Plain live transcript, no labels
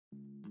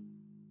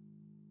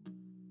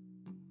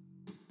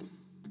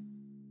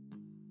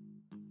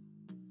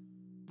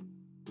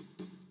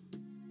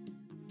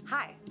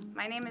Hi,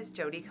 my name is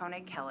Jody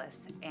Koenig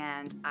Kellas,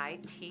 and I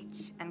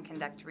teach and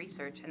conduct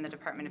research in the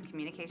Department of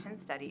Communication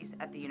Studies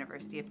at the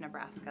University of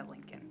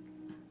Nebraska-Lincoln.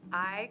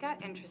 I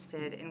got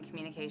interested in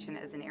communication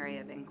as an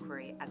area of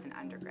inquiry as an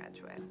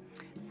undergraduate.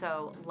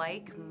 So,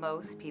 like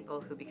most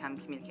people who become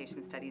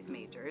communication studies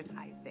majors,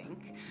 I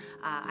think,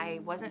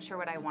 I wasn't sure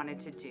what I wanted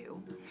to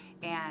do.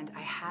 And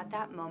I had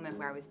that moment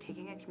where I was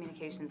taking a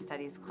communication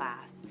studies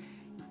class,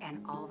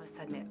 and all of a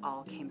sudden it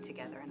all came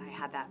together, and I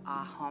had that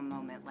aha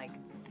moment, like,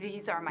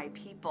 these are my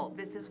people,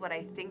 this is what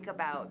I think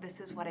about,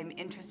 this is what I'm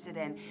interested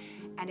in,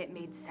 and it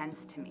made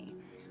sense to me.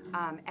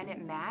 And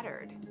it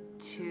mattered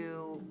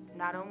to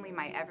not only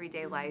my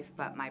everyday life,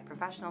 but my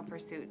professional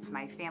pursuits,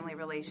 my family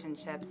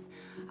relationships,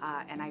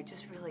 and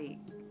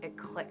it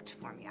clicked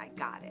for me, I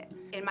got it.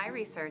 In my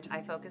research,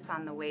 I focus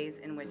on the ways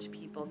in which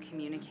people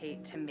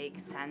communicate to make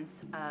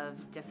sense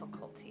of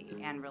difficulty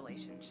and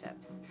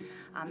relationships.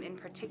 In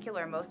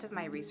particular, most of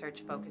my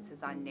research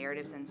focuses on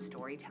narratives and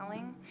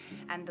storytelling,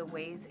 and the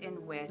ways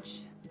in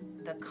which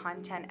the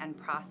content and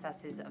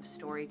processes of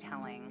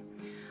storytelling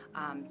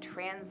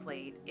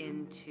translate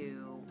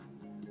into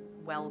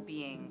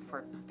well-being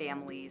for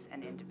families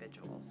and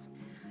individuals.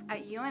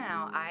 At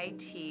UNL, I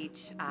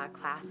teach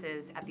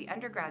classes at the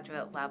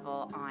undergraduate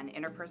level on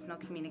interpersonal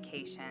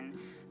communication,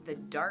 the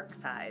dark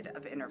side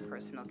of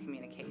interpersonal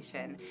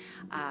communication,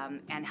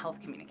 and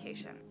health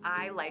communication.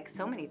 I like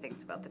so many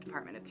things about the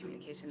Department of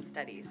Communication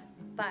Studies,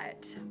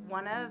 but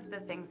one of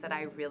the things that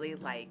I really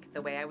like,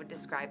 the way I would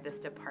describe this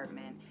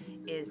department,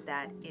 is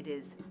that it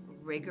is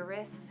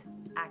rigorous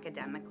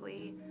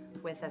academically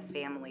with a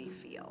family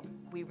feel.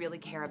 We really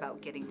care about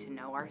getting to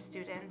know our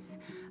students,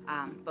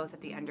 both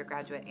at the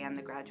undergraduate and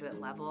the graduate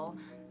level,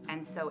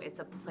 and so it's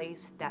a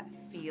place that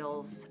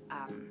feels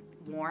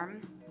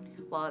warm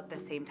while at the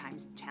same time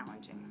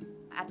challenging.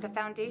 At the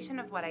foundation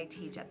of what I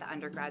teach at the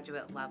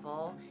undergraduate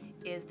level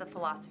is the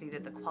philosophy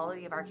that the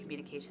quality of our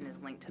communication is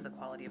linked to the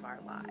quality of our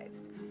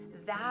lives.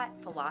 That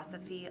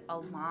philosophy,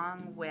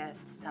 along with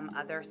some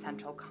other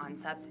central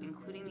concepts,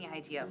 including the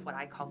idea of what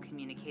I call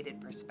communicated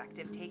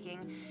perspective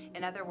taking.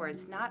 In other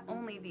words, not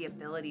only the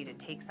ability to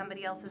take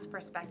somebody else's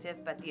perspective,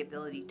 but the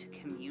ability to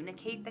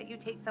communicate that you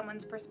take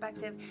someone's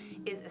perspective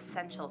is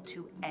essential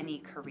to any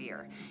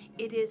career.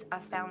 It is a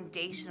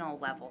foundational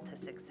level to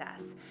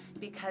success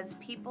because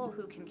people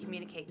who can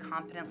communicate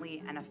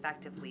competently and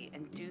effectively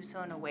and do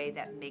so in a way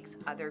that makes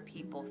other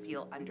people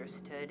feel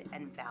understood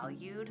and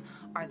valued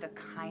are the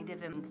kind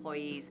of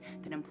employees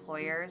that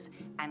employers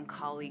and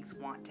colleagues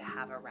want to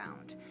have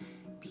around.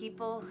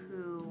 People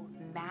who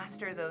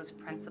master those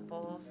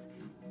principles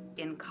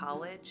in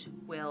college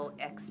will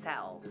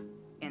excel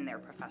in their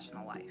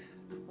professional life.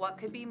 What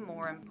could be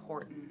more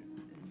important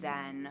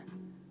than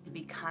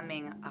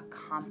becoming a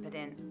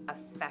competent,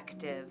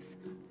 effective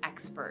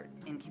expert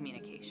in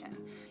communication?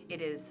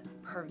 It is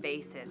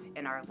pervasive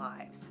in our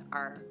lives,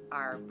 our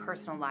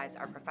personal lives,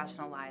 our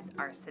professional lives,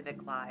 our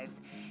civic lives,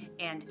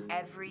 and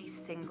every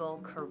single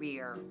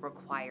career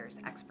requires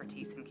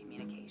expertise in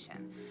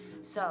communication.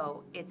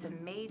 So it's a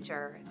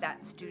major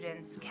that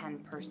students can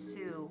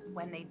pursue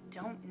when they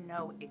don't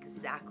know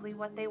exactly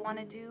what they want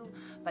to do,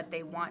 but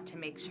they want to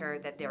make sure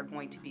that they're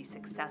going to be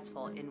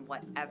successful in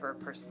whatever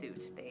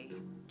pursuit they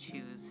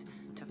choose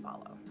to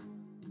follow.